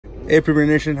Hey, Premier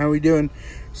Nation, how we doing?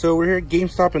 So we're here at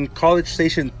GameStop in College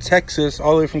Station, Texas,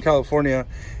 all the way from California,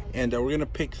 and we're gonna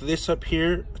pick this up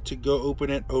here to go open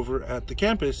it over at the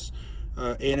campus,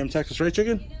 A&M, Texas, right,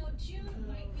 Chicken?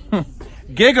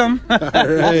 Gig 'em.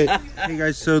 Right. Hey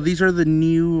guys, so these are the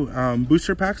new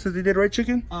booster packs that they did, right,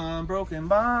 Chicken? Unbroken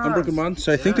Bonds. Unbroken Bonds.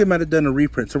 So I think they might have done a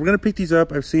reprint. So we're gonna pick these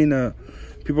up. I've seen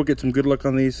people get some good luck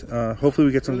on these. Hopefully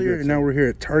we get some good. And now we're here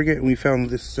at Target and we found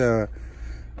this.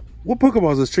 What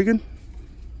Pokeball is this, Chicken?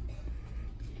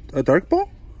 A Dark Ball?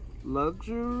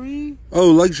 Luxury?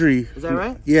 Oh, luxury. Is that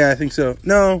right? Yeah, I think so.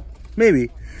 No, maybe.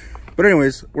 But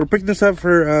anyways, we're picking this up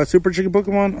for Superchicken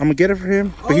Pokemon. I'm gonna get it for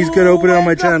him, but he's gonna open it on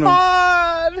my channel.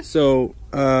 So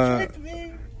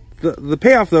the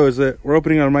payoff though is that we're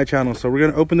opening it on my channel. So we're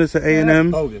gonna open this at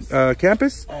A&M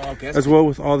campus, as well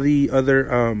with all the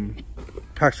other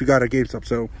packs we got at GameStop.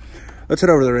 So let's head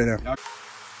over there right now.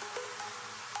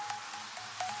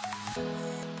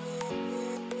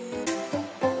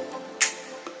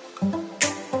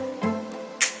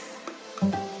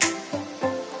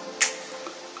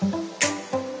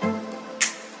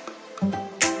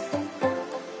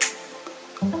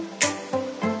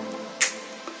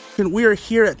 We are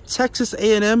here at Texas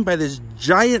A&M by this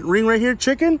giant ring right here.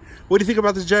 Chicken, what do you think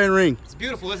about this giant ring? It's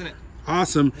beautiful, isn't it?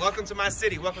 Awesome. Welcome to my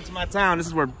city. Welcome to my town. This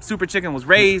is where Superchicken was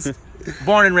raised.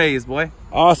 Born and raised, boy.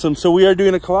 Awesome. So we are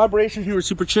doing a collaboration here with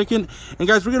Superchicken. And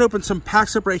guys, we're going to open some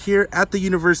packs up right here at the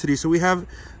university. So we have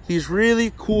these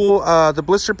really cool, the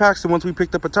blister packs, the ones we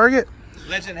picked up at Target.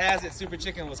 Legend has it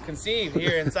Superchicken was conceived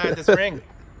here inside this ring.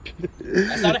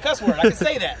 That's not a cuss word. I can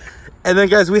say that. And then,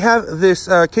 guys, we have this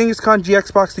Kangaskhan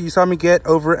GX box that you saw me get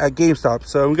over at GameStop.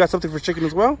 So we got something for Chicken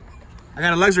as well. I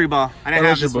got a luxury ball. I didn't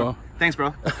have this one. Thanks,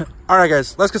 bro. All right,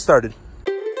 guys, let's get started.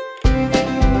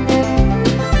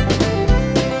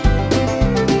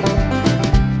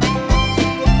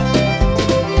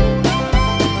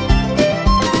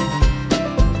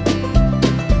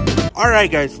 All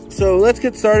right, guys, so let's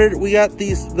get started. We got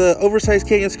the oversized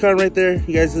Kangaskhan right there.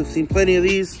 You guys have seen plenty of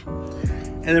these.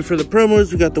 And then for the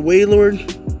promos, we got the Wailord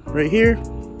right here.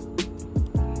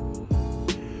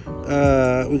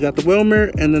 We got the Wilmer,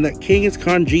 and then that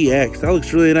Kangaskhan GX. That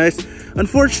looks really nice.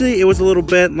 Unfortunately, it was a little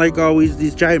bent, like always.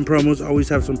 These giant promos always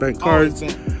have some bent cards.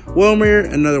 Wilmer,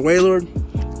 another Wailord.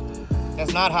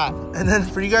 That's not hot. And then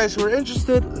for you guys who are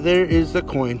interested, there is the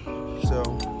coin. So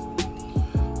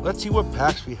let's see what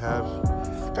packs we have.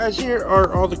 Guys, here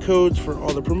are all the codes for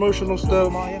all the promotional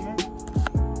stuff. No,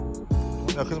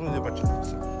 because I'm going to do a bunch of things.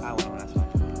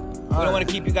 We don't want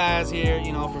to keep you guys here,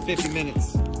 you know, for 50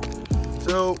 minutes.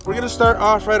 So we're going to start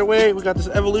off right away. We got this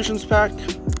Evolutions pack.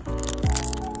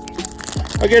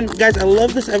 Again, guys, I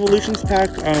love this Evolutions pack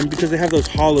because they have those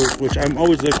hollows, which I'm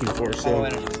always looking for. So,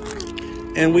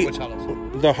 and which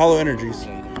hollows? The hollow energies. So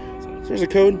there's a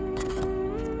code.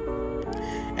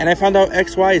 And I found out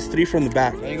XY is 3 from the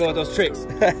back. There you go with those tricks.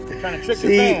 Trying to trick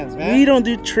the fans, man. We don't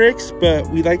do tricks, but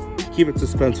we like to keep it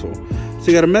suspenseful. So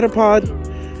you got a Metapod,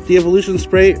 the Evolution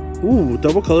Spray, ooh,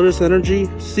 double colorless energy,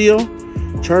 Seal,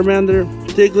 Charmander,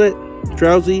 Diglett,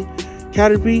 Drowsy,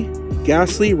 Caterpie,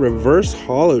 Ghastly, Reverse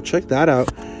Hollow, check that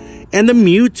out, and the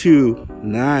Mewtwo.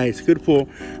 Nice, good pull.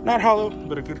 Not hollow,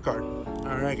 but a good card.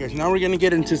 All right, guys, now we're gonna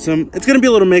get into some, it's gonna be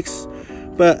a little mix,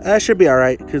 but that should be all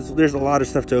right, because there's a lot of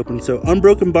stuff to open. So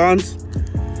Unbroken Bonds.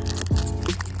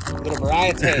 A little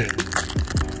variety.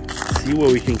 See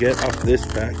what we can get off this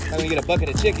pack. Like when you get a bucket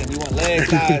of chicken, you want legs,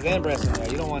 thighs, and breasts in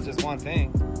there. You don't want just one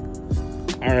thing.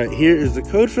 All right, here is the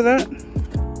code for that.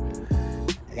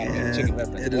 I gotta make a chicken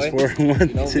reference. It is for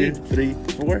 1, 2, 3,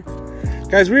 4.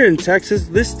 Guys, we're in Texas.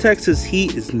 This Texas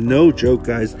heat is no joke,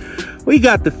 guys. We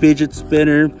got the Fidget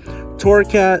Spinner,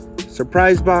 Torcat,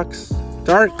 Surprise Box,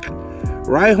 Dark,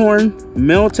 Rhyhorn,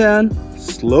 Meltan,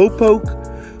 Slowpoke,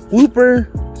 Whooper,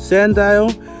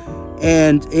 Sandile,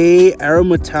 and a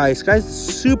Aromatize. Guys,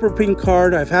 super pink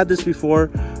card. I've had this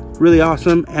before. Really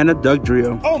awesome. And a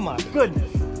Dugtrio. Oh my goodness.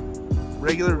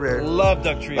 Regular rare. Love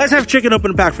Dugtrio. Let's have Chicken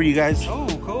open a pack for you guys. Oh,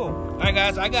 cool. All right,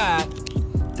 guys, I got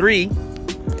 3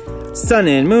 Sun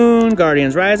and Moon,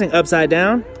 Guardians Rising, Upside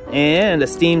Down, and a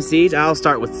Steam Siege. I'll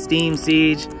start with Steam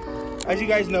Siege. As you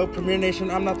guys know, Premier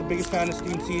Nation, I'm not the biggest fan of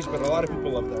Steam Siege, but a lot of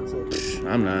people love that. So.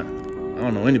 I'm not. I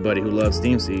don't know anybody who loves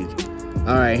Steam Siege.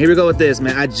 All right, here we go with this,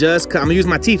 man. I'm gonna use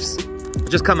my teeths. I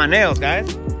just cut my nails,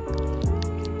 guys.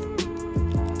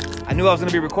 I knew I was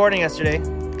gonna be recording yesterday,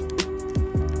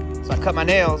 so I cut my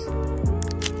nails.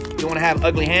 You don't wanna have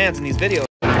ugly hands in these videos.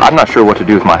 I'm not sure what to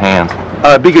do with my hands.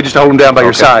 Be good just to hold them down by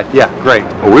your side. Yeah, great.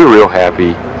 Well, we were real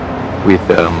happy with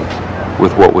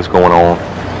what was going on,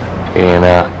 and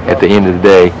at the end of the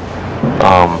day,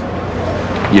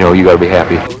 you know, you gotta be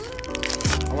happy. I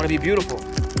want to be beautiful.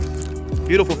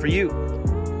 Beautiful for you.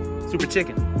 Super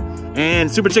Chicken.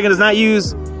 And Super Chicken does not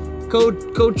use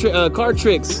card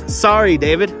tricks. Sorry,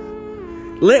 David.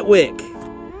 Litwick.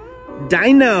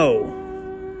 Dino.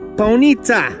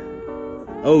 Ponyta.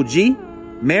 OG.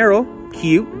 Meryl.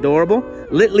 Cute. Adorable.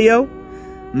 Litleo.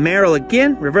 Meryl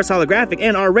again. Reverse holographic.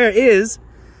 And our rare is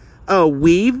a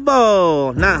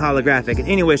Weevil. Not holographic in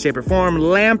any way, shape, or form.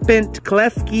 Lampent.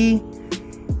 Klefki.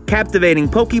 Captivating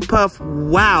Pokepuff.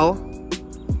 Wow.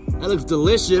 That looks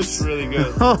delicious. It's really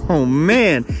good. Oh,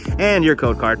 man. And your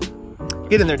code card.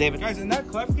 Get in there, David. Guys, and that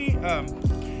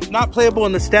Klefki, not playable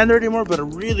in the standard anymore, but a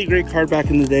really great card back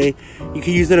in the day. You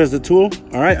can use it as a tool.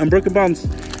 All right, Unbroken Bonds.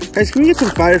 Guys, can we get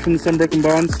some fire from this Unbroken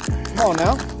Bonds? Come on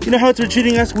now. You know how it's been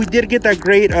treating us? We did get that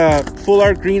great Full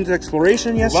Art Greens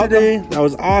Exploration yesterday. Welcome. That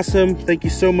was awesome. Thank you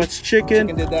so much, Chicken.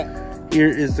 Chicken did that. Here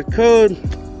is the code.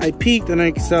 I peeked and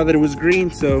I saw that it was green,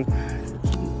 so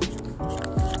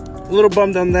a little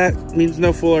bummed on that. Means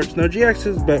no Full Arts, no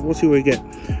GXs, but we'll see what we get.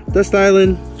 Dust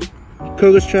Island,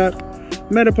 Koga's Trap,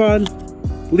 Metapod,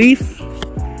 Leaf,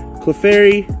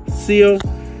 Clefairy, Seal,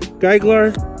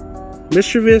 Geiglar,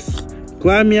 Mischievous,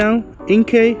 Glameow,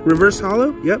 Inkay, Reverse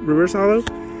Hollow, yep, Reverse Hollow,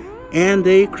 and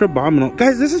a Crabominal.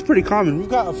 Guys, this is pretty common. We've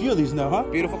got a few of these now, huh?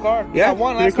 Beautiful card. Yeah, Got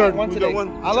one last night, one today.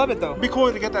 I love it though. It'd be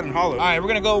cool to get that in Hollow. All right, we're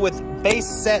gonna go with base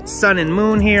set Sun and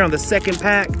Moon here on the second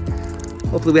pack.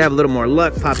 Hopefully we have a little more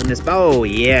luck popping this. Oh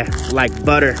yeah, like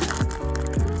butter.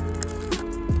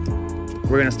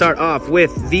 We're gonna start off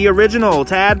with the original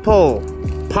Tadpole,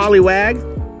 Poliwag.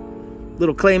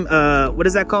 Little clay, what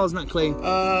is that called? It's not clay.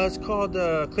 It's called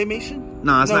Claymation?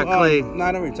 No, it's not clay. No,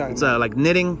 I know what you're talking It's about. like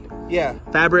knitting, Yeah,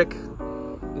 fabric.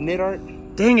 the knit art.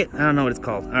 Dang it, I don't know what it's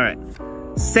called. All right.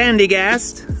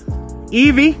 Sandygast,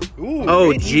 Eevee, Ooh,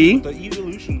 OG, the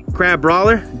evolution. Crab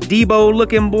Brawler, Debo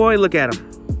looking boy, look at him.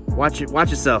 Watch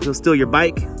yourself. He'll steal your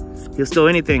bike. He'll steal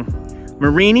anything.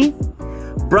 Marini,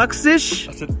 Bruxish,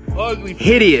 That's an ugly.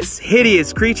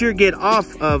 hideous creature. Get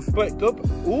off of. But go.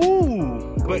 Ooh.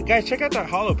 But guys, check out that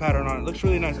hollow pattern on it. It looks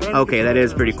really nice. Okay, that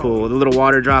is pretty cool. The little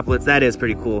water droplets, that is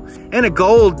pretty cool. And a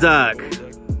Gold Duck,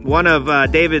 one of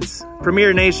David's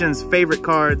Premier Nation's favorite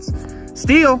cards.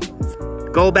 Steel,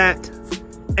 Golbat,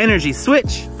 Energy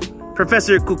Switch,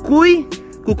 Professor Cucuy.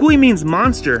 Cucuy means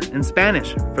monster in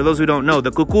Spanish. For those who don't know,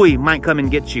 the Cucuy might come and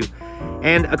get you.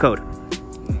 And a code.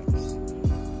 Nice.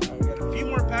 We got a few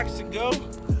more packs to go.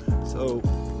 So,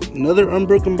 another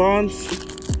Unbroken Bonds.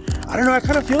 I don't know, I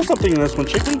kind of feel something in this one,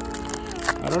 Chicken.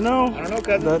 I don't know. I don't know,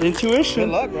 cousin. That intuition.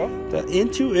 Good luck, bro. That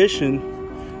intuition.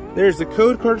 There's the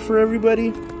code card for everybody.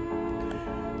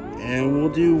 And we'll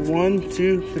do 1,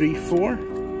 2, 3, 4.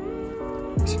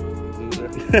 Loser.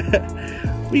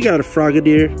 We got a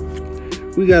Frogadier.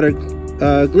 We got a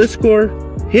Gliscor.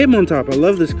 Hitmontop. I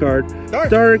love this card.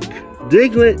 Dark.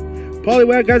 Diglett.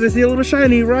 Poliwag. Guys, I see a little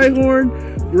shiny. Rhyhorn.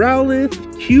 Growlithe.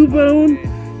 Cubone.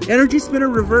 Energy Spinner.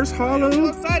 Reverse Hollow. I'm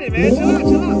excited, man.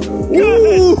 Chill out.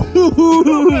 Ooh!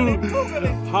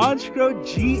 Honchkrow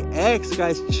GX,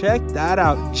 guys, check that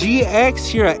out. GX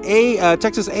here at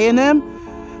Texas A&M.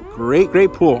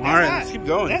 Great pool. All right, let's keep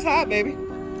going. That's hot, baby.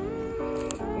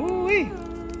 Ooh-wee.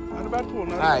 Not a bad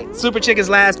pool. All right, Super Chicken's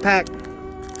last pack.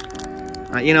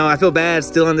 You know, I feel bad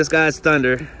stealing this guy's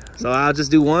thunder, so I'll just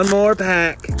do one more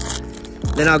pack.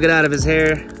 Then I'll get out of his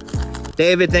hair.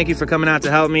 David, thank you for coming out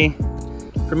to help me.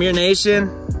 Premier Nation.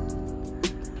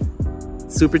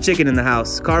 Super Chicken in the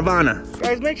house. Carvana.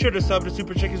 Guys, make sure to sub to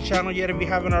Super Chicken's channel yet if you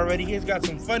haven't already. He's got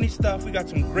some funny stuff. We got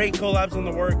some great collabs in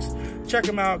the works. Check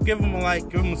him out. Give him a like.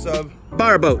 Give him a sub.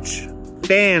 Barboach.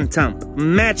 Bantump.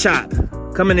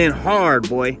 Machop. Coming in hard,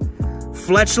 boy.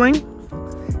 Fletchling.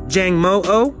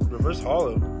 Jangmo-O. Reverse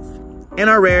Hollow. And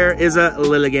our rare is a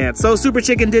Lilligant. So Super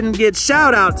Chicken didn't get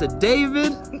shout out to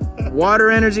David.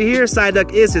 Water energy here.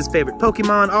 Psyduck is his favorite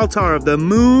Pokemon. Altar of the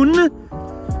Moon.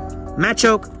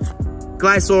 Machoke.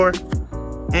 Glysaur.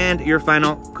 And your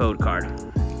final code card.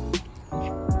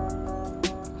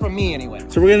 From me, anyway.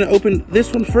 So we're going to open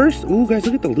this one first. Ooh, guys,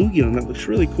 look at the Lugion. That looks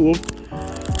really cool.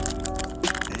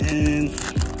 And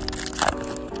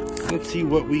let's see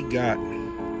what we got.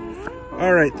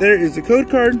 All right, there is the code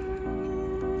card.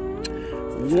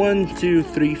 1, 2,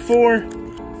 3, 4.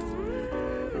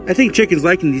 I think Chicken's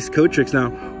liking these code tricks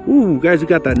now. Ooh, guys, we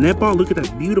got that net ball. Look at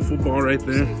that beautiful ball right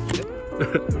there.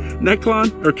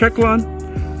 Necklon, or Keklon.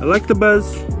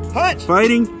 Electabuzz. Punch!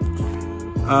 Fighting.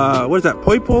 What is that?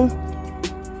 Poipole.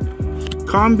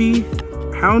 Combi.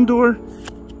 Houndour.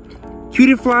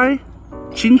 Cutiefly.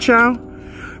 Chinchou.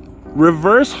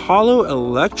 Reverse Hollow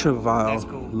Electivire. That's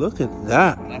cool. Look at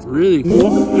that. That's really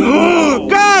cool.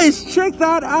 Guys! Guys, check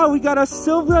that out. We got a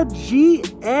Silva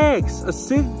GX, a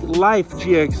Sig Life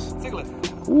GX.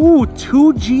 Ooh,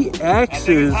 2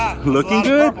 GXs. Looking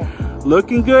good.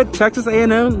 Looking good. Texas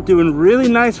A&M doing really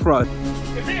nice for us.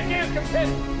 If he can't compete,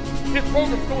 his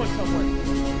program's going somewhere.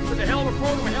 With a hell of a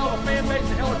program, a hell of a fan base,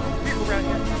 a hell of people around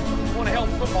here. We want a hell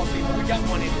of a football team. We got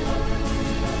one in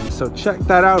here. So check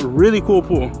that out. Really cool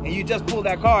pool. And you just pulled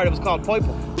that card. It was called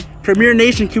Poiple. Premier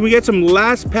Nation, can we get some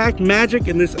last pack magic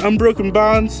in this Unbroken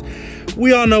Bonds?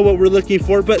 We all know what we're looking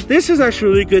for, but this is actually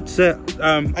a really good set.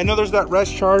 I know there's that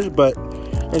rest charge, but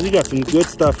we got some good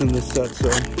stuff in this set.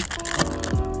 So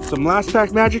some last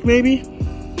pack magic maybe.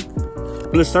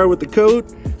 Let's start with the code.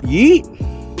 Yeet.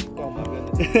 Oh my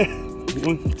goodness.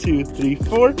 1, 2, 3,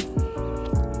 4.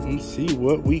 Let's see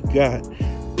what we got.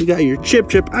 We got your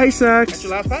Chip Ice Axe,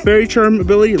 Fairy Charm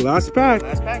ability, last pack.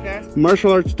 Last pack, guys.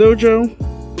 Martial Arts Dojo.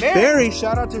 Barry,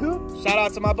 shout out to who? Shout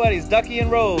out to my buddies, Ducky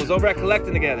and Rose, over at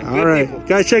Collecting Together. All right, people.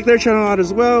 Guys, check their channel out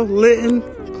as well. Litton,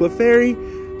 Clefairy,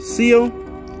 Seal,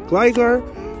 Gligar,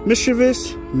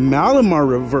 Mischievous, Malamar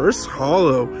Reverse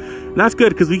Hollow. And that's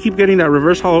good because we keep getting that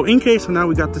Reverse Hollow in case, so now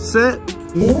we got the set.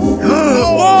 Whoa!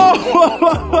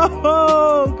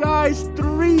 Guys,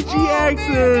 3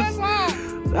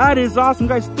 GXs. That is awesome,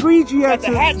 guys. 3 GXs. That's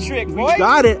a hat trick, boy. We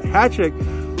got it, hat trick.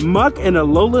 Muck and a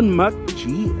Alolan Muck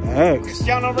GX.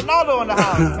 Cristiano Ronaldo in the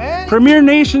house, man. Premier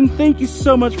Nation, thank you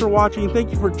so much for watching.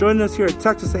 Thank you for joining us here at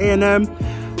Texas A&M.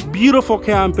 Beautiful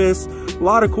campus, a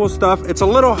lot of cool stuff. It's a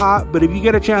little hot, but if you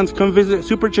get a chance, come visit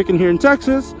Super Chicken here in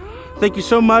Texas. Thank you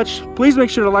so much. Please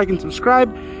make sure to like and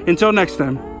subscribe. Until next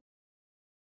time.